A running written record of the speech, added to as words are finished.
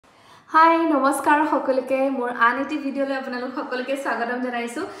Hi, নমস্কাৰ সকলোকে মোৰ আনএটি ভিডিঅলৈ আপোনালোক সকলোকে স্বাগতম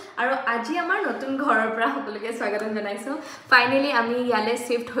জনাইছো আৰু আজি আমাৰ নতুন ঘৰৰ পৰা সকলোকে স্বাগতম জনাইছো ফাইনালি আমি ইয়ালে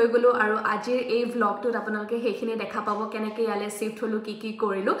শিফট হৈ গলো আৰু আজিৰ এই ভ্লগটোত আপোনালোকে হেখিনি দেখা পাব কেনেকৈ ইয়ালে শিফট হলো কি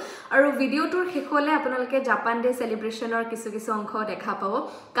কৰিলো আৰু ভিডিঅটোৰ শেষলৈ আপোনালোকে জাপান ডে সেলিব্ৰেশনৰ কিছু অংশ দেখা পাব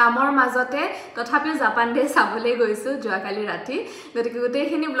কামৰ মাজতে তথাপিও জাপান ডে চাবলৈ গৈছো যোৱাকালি ৰাতি গতিকে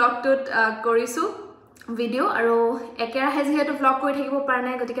গোটেইখিনি ভ্লগটোত কৰিছো ভিডিও আৰু একেৰাহে যেহেতু ভ্লগ কৰি থাকিব পৰা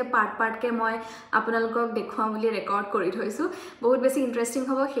নাই গতিকে পাৰ্ট কে মই আপোনালোকক দেখুৱাম বুলি ৰেকৰ্ড কৰি থৈছো বহুত বেছি ইন্টাৰেষ্টিং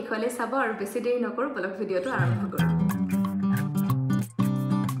হ'ব শেষলৈ চাব আৰু বেছি দেৰি নকৰো ব্লগ ভিডিওটো আৰম্ভ কৰো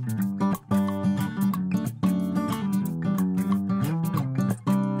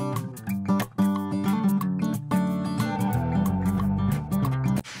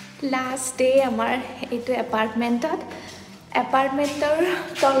লাষ্ট ডে আমাৰ এইটো এপাৰ্টমেন্টৰ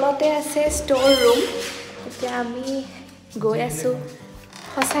তলতে আছে ষ্ট'ৰ ৰুম এতিয়া আমি গৈ আছো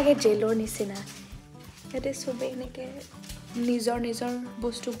সঁচাকে জেলৰ নিচিনা ইয়াতে সবে এনেকে নিজৰ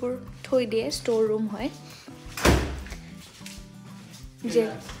বস্তুবোৰ থৈ দিয়ে ষ্ট'ৰ ৰুম হয়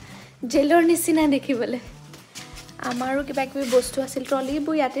জেলৰ নিচিনা দেখিবলৈ আমাৰো কিবা কিবি বস্তু আছিল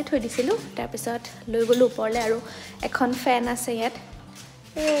ট্ৰলিবোৰ ইয়াতে থৈ দিছিলোঁ তাৰপিছত লৈ গ'লো ওপৰলৈ আৰু এখন ফেন আছে ইয়াত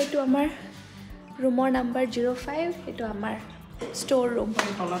এইটো আমাৰ ৰুমৰ নাম্বাৰ 05 এইটো আমাৰ ষ্ট'ৰ ৰুম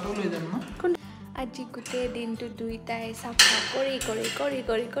তলাটো লৈ যাম ন আজি গোটেই দিনটো দুইটাই চাফা কৰি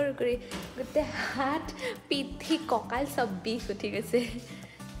গোটেই হাত পিঠি কঁকাল চব বিষ উঠি গৈছে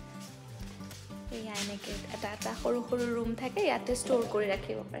এয়া এনেকৈ এটা সৰু ৰুম থাকে ইয়াতে ষ্ট'ৰ কৰি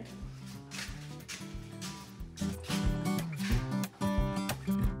ৰাখিব পাৰে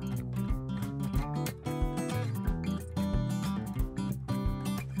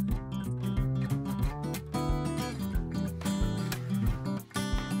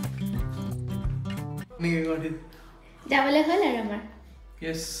যাবলৈ হ'ল আৰু আমাৰ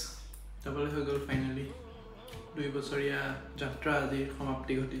yes যাবলৈ হৈ গ'ল ফাইনালি 2 বছৰীয়া যাত্ৰা আজি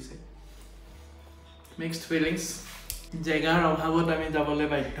সমাপ্তি ঘটিছে মিক্সড ফিলিংছ জেগাৰ অভাৱত আমি যাবলৈ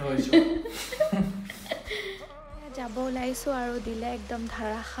বাধ্য হৈছো যাব ওলাইছো আৰু দিলে একদম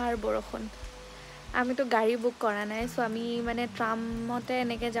ধাৰাসাৰ বৰষুণ আমিতো গাড়ী বুক কৰা নাই সো আমি মানে ট্ৰামতে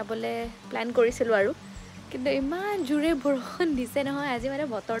এনেকৈ যাবলৈ প্ল্যান কৰিছিলোঁ আৰু কিন্তু ইমান জোৰে বৰষুণ দিছে নহয় আজি মানে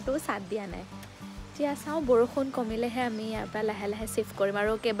বতৰটো সাথ দিয়া নাই এতিয়া চাও বৰষুণ কমিলেহে আমি ইয়াৰ পৰা লাহে শিফট কৰিম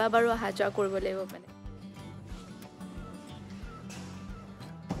আৰু কেইবাবাৰো অহা যোৱা কৰিব লাগিব মানে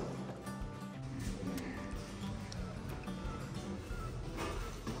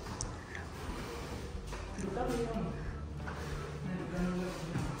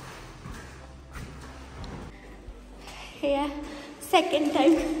সেয়া সেকেন্ড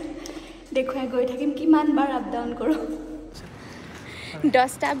টাইম দেখুৱাই গৈ থাকিম কিমান বাৰ আপ ডাউন কৰোঁ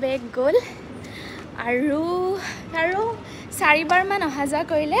 10টা বেগ গ'ল আৰু 4বাৰ মান অহা যোৱা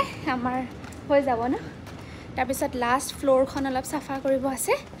কৰিলে আমাৰ হৈ যাব ন তাৰপিছত লাষ্ট ফ্ল'ৰখন অলপ চাফা কৰিব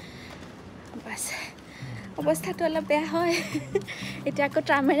আছে বাছ অৱস্থাটো অলপ বেয়া হয় এতিয়া আকৌ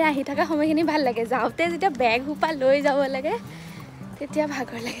ট্ৰামেৰে আহি থকা সময়খিনি ভাল লাগে যাওঁতে যেতিয়া বেগ হোপা লৈ যাব লাগে তেতিয়া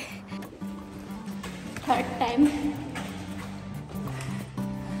ভাগৰ লাগে থাৰ্ড টাইম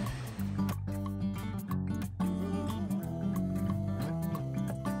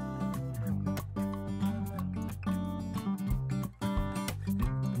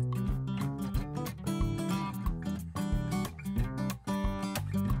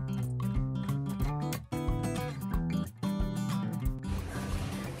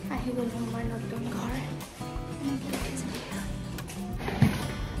আহি গ'লো আমাৰ নতুন ঘৰ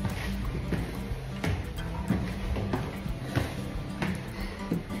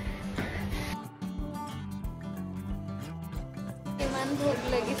ইমান ভোক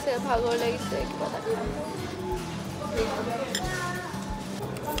লাগিছে ভাগৰ লাগিছে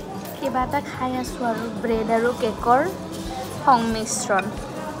কিবা এটা খাই আছোঁ আৰু ব্ৰেড আৰু কেকৰ সংমিশ্ৰণ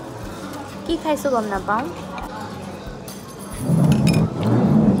কি খাইছোঁ গম নাপাওঁ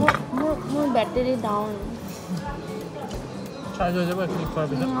মোৰ বেটাৰী ডাউন চাৰ্জ হৈ যাব ক্লিক কৰাৰ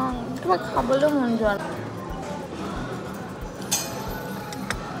পিছত তোমাক খাবলৈ মন যোৱা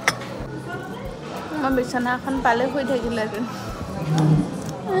মই বিচনা এখন পালে শুই থাকিলেহেঁতেন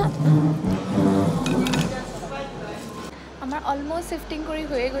আমাৰ অলমষ্ট শিফটিং কৰি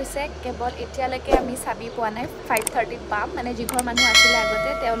হৈয়ে গৈছে কেৱল এতিয়ালৈকে আমি চাবি পোৱা নাই 5:30 পাম মানে যিঘৰ মানুহ আছিলে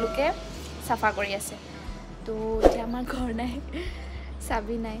আগতে তেওঁলোকে চাফা কৰি আছে তো এতিয়া আমাৰ ঘৰ নাই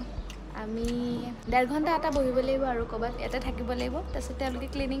চাবি নাই আমি 1.5 ঘণ্টা এটা বহিব লাগিব আৰু ক'ৰবাত ইয়াতে থাকিব লাগিব তাৰপিছত তেওঁলোকে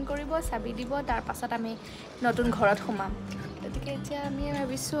ক্লিনিং কৰিব চাবি দিব তাৰ পাছত আমি নতুন ঘৰত সোমাম গতিকে এতিয়া আমি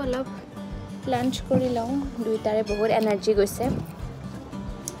ভাবিছোঁ অলপ লাঞ্চ কৰি লওঁ দুইটাৰে বহুত এনাৰ্জি গৈছে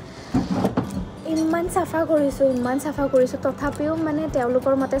ইমান চাফা কৰিছোঁ তথাপিও মানে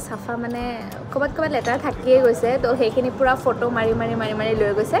তেওঁলোকৰ মতে চাফা মানে ক'ৰবাত লেতেৰা থাকিয়ে গৈছে তো সেইখিনি পুৰা ফটো মাৰি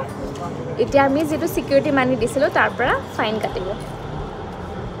লৈ গৈছে এতিয়া আমি যিটো সিকিউৰিটি মানি দিছিলোঁ তাৰ পৰা ফাইন কাটিব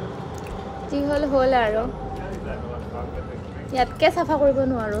যি হ'ল আৰু ইয়াতকৈ চাফা কৰিব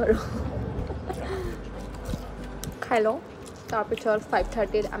নোৱাৰোঁ আৰু খাই লওঁ তাৰপিছত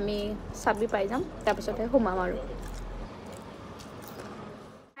 5:30 আমি চাবি পাই যাম তাৰপিছতহে সোমাম আৰু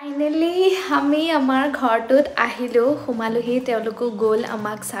ফাইনেলি আমি আমাৰ ঘৰটোত আহিলোঁ সোমালোহি তেওঁলোকো গ'ল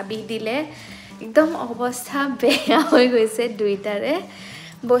আমাক চাবি দিলে একদম অৱস্থা বেয়া হৈ গৈছে দুইটাৰে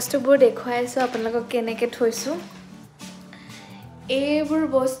বস্তুবোৰ দেখুৱাইছোঁ আপোনালোকক কেনেকৈ থৈছোঁ এইবোৰ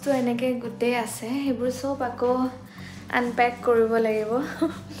বস্তু এনেকৈ গোটেই আছে সেইবোৰ চব আকৌ আনপেক কৰিব লাগিব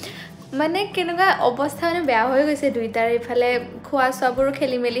মানে কেনেকুৱা অৱস্থা মানে বেয়া হৈ গৈছে দুইটাৰে ইফালে খোৱা চোৱাবোৰো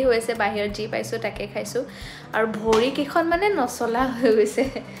খেলি মেলি হৈ আছে বাহিৰত যি পাইছোঁ তাকে খাইছোঁ আৰু ভৰিকেইখন মানে নচলা হৈ গৈছে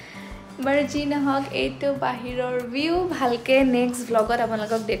বাৰু যি নহওক এইটো বাহিৰৰ ভিউ ভালকৈ নেক্সট ভ্লগত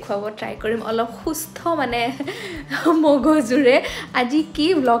আপোনালোকক দেখুৱাব ট্ৰাই কৰিম অলপ সুস্থ মানে মগজুৰে আজি কি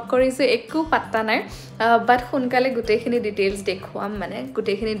ভ্লগ কৰিছোঁ একো পাত্তা নাই বাট সোনকালে গোটেইখিনি ডিটেইলছ দেখুৱাম মানে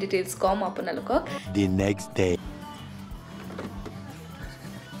গোটেইখিনি ডিটেইলছ ক'ম আপোনালোকক The next day.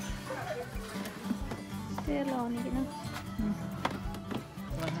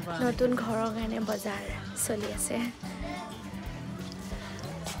 নতুন ঘৰৰ কাৰণে বজাৰ চলি আছে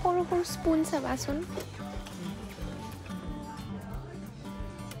সৰু স্পুন চাবাচোন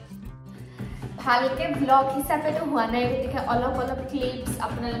ভালকৈ ব্লগ হিচাপেতো হোৱা নাই গতিকে অলপ ক্লিপছ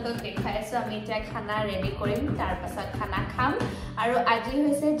আপোনালোকক দেখাই আছোঁ আমি এতিয়া খানা ৰেডি কৰিম তাৰপাছত খানা খাম আৰু আজি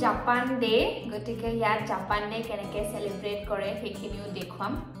হৈছে জাপান ডে গতিকে ইয়াত জাপান ডে কেনেকৈ চেলিব্ৰেট কৰে সেইখিনিও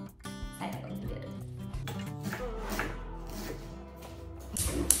দেখুৱাম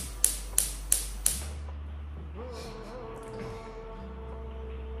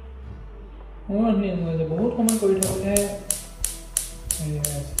বহুত সময় কৰি থাকোঁতে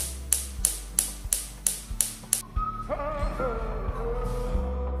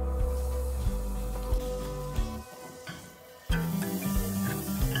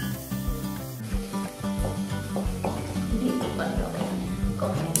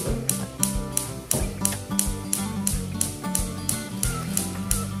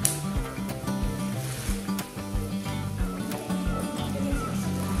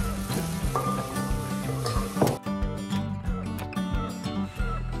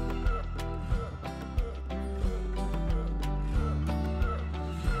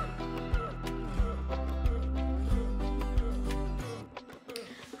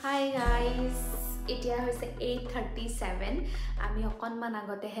Hi guys, এতিয়া হৈছে 8:37 আমি অকণমান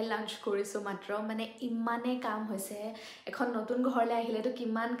আগতেহে লাঞ্চ কৰিছোঁ মাত্ৰ মানে ইমানেই কাম হৈছে এখন নতুন ঘৰলৈ আহিলেতো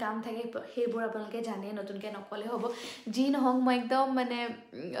কিমান কাম থাকে সেইবোৰ আপোনালোকে জানে নতুনকৈ নকলে হ'ব যি নহওক মই একদম মানে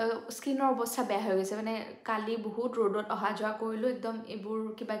স্কিনৰ অৱস্থা বেয়া হৈ গৈছে মানে কালি বহুত ৰ'দত অহা যোৱা কৰিলোঁ একদম এইবোৰ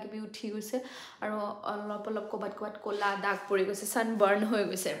কিবা কিবি উঠি গৈছে আৰু অলপ ক'বাত ক'লা দাগ পৰি গৈছে ছানবাৰ্ণ হৈ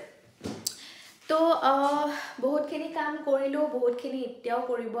গৈছে তো বহুতখিনি কাম কৰিলোঁ বহুতখিনি এতিয়াও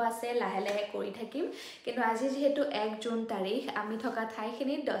কৰিব আছে লাহে কৰি থাকিম কিন্তু আজি যেহেতু 1 জুন তাৰিখ আমি থকা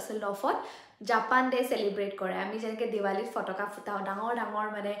ঠাইখিনিত ডছেলডৰ্ফত জাপান ডে চেলিব্ৰেট কৰে আমি যেনেকৈ দিৱালীত ফটকা ফুটাও ডাঙৰ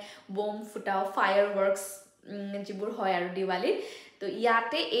মানে বম ফুটাও ফায়াৰ ৱৰ্কছ যিবোৰ হয় আৰু দিৱালীত তো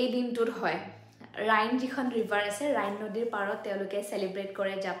ইয়াতে এই দিনটোত হয় ৰাইন যিখন ৰিভাৰ আছে ৰাইন নদীৰ পাৰত তেওঁলোকে চেলিব্ৰেট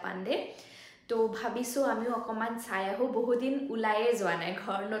কৰে জাপান ডে তো ভাবিছোঁ আমিও অকণমান চাই আহোঁ বহুদিন ওলায়ে যোৱা নাই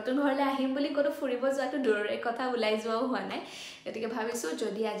নতুন ঘৰলৈ আহিম বুলি ক'তো ফুৰিব যোৱাটো দূৰৰে কথা ওলাই যোৱাও হোৱা নাই গতিকে ভাবিছোঁ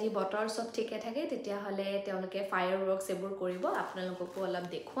যদি আজি বতৰ চব ঠিকে থাকে তেতিয়াহ'লে তেওঁলোকে ফায়াৰ ৱৰ্কছ এইবোৰ কৰিব আপোনালোককো অলপ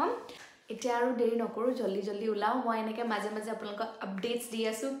দেখুৱাম এতিয়া আৰু দেৰি নকৰোঁ জল্দি ওলাওঁ মই এনেকৈ মাজে আপোনালোকক আপডেটছ দি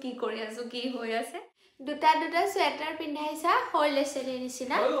আছোঁ কি কৰি আছোঁ কি হৈ আছে দুটা চুৱেটাৰ পিন্ধাইছা সৰু ল'ৰা ছোৱালীৰ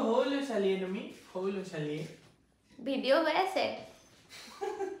নিচিনা ভিডিঅ' হৈ আছে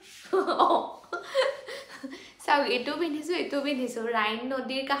চাওক এইটো পিন্ধিছোঁ ৰাইন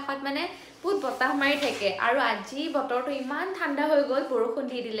নদীৰ কাষত মানে বহুত বতাহ মাৰি থাকে আৰু আজি বতৰটো ইমান ঠাণ্ডা হৈ গ'ল বৰষুণ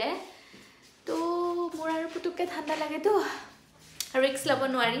দি দিলে তো মোৰ আৰু পুতুককৈ ঠাণ্ডা লাগেতো ৰিক্স ল'ব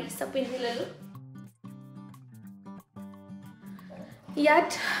নোৱাৰি চব পিন্ধি ল'লোঁ ইয়াত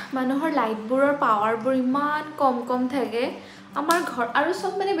মানুহৰ লাইটবোৰৰ পাৱাৰবোৰ ইমান কম থাকে আমাৰ ঘৰ আৰু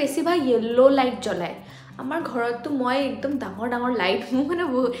চব মানে বেছিভাগ য়েল্ল' লাইট জ্বলায় আমাৰ ঘৰততো মই একদম ডাঙৰ লাইট মোৰ মানে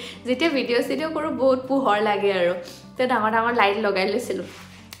যেতিয়া ভিডিঅ' কৰোঁ বহুত পোহৰ লাগে আৰু তো ডাঙৰ লাইট লগাই লৈছিলোঁ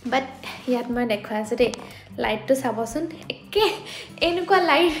বাট ইয়াত মই দেখুৱাই আছোঁ দেই লাইটটো চাবচোন একে এনেকুৱা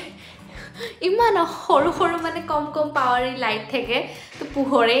লাইট ইমান সৰু মানে কম পাৱাৰী লাইট থাকে তো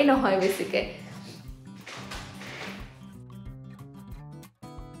পোহৰেই নহয় বেছিকৈ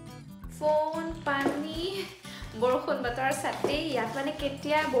ফোন পানী বৰষুণ বতৰ সাথে ইয়াত মানে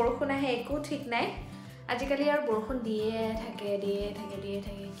কেতিয়া বৰষুণ আহে একো ঠিক নাই আজিকালি আৰু বৰষুণ দিয়ে থাকে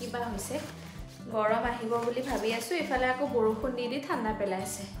কিবা হৈছে গৰম আহিব বুলি ভাবি আছো ইফালে আকৌ বৰষুণ দি ঠাণ্ডা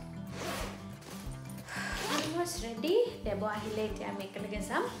পেলাইছে অলমোষ্ট ৰেডি দেব আহিলে এতিয়া আমি একেলগে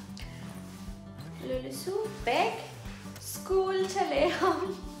যাম ললিসু বেগ স্কুল চলে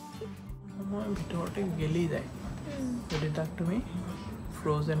মই ভিতৰতে গেলি যায় যদি তাক তুমি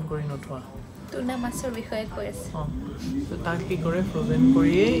ফ্ৰোজেন কৰি নথোৱা টুনা মাছৰ বিষয়ে কৈ আছে তো তাক কি কৰে ফ্ৰোজেন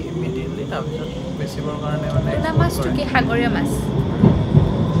কৰিয়ে ইমিডিয়েটলি তাৰপিছত বেচিবৰ কাৰণে মানে টুনা মাছটো কি সাগৰীয় মাছ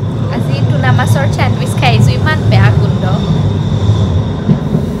আজি টুনা মাছৰ স্যান্ডউইচ খাইছো ইমান বেয়া গোন্ধ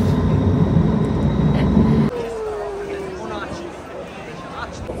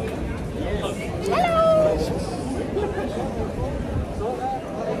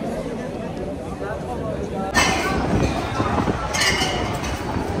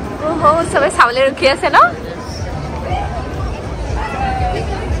सबे सावले रुकी আছে ন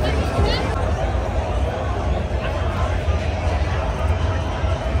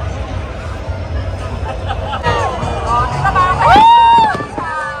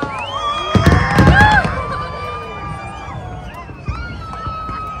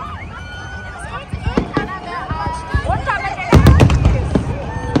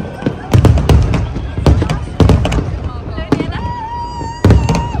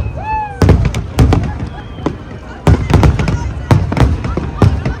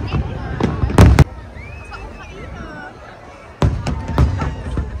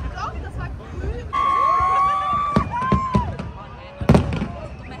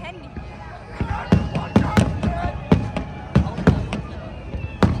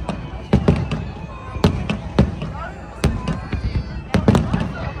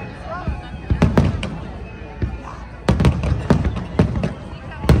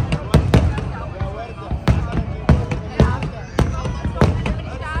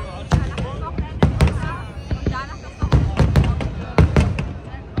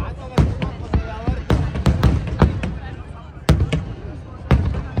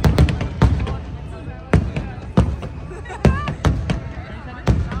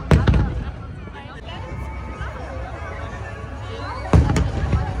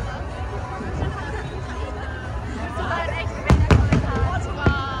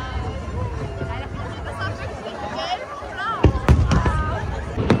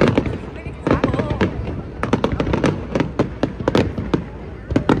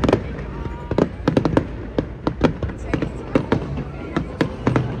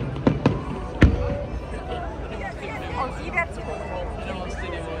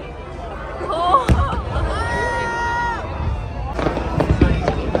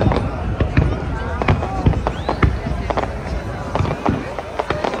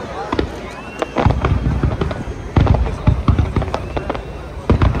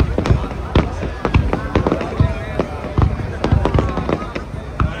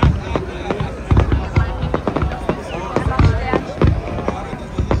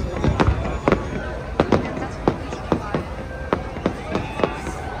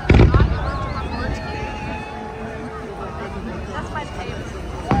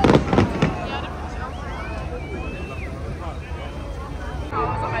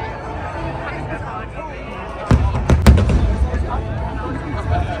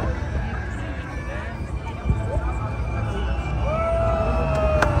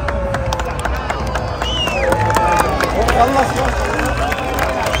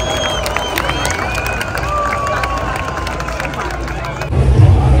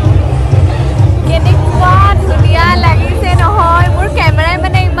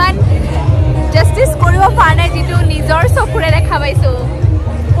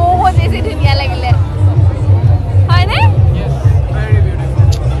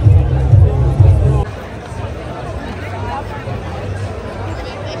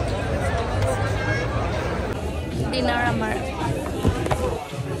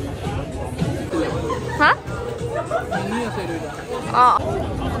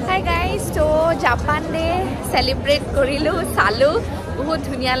Hi guys, so Japan de celebrate korilu salu bahut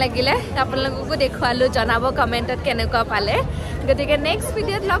dhuniya lagile apnalogo dekhualu janabo comment ot kenekwa pale gotike next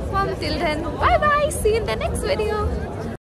video log pam till then bye bye see you in the next video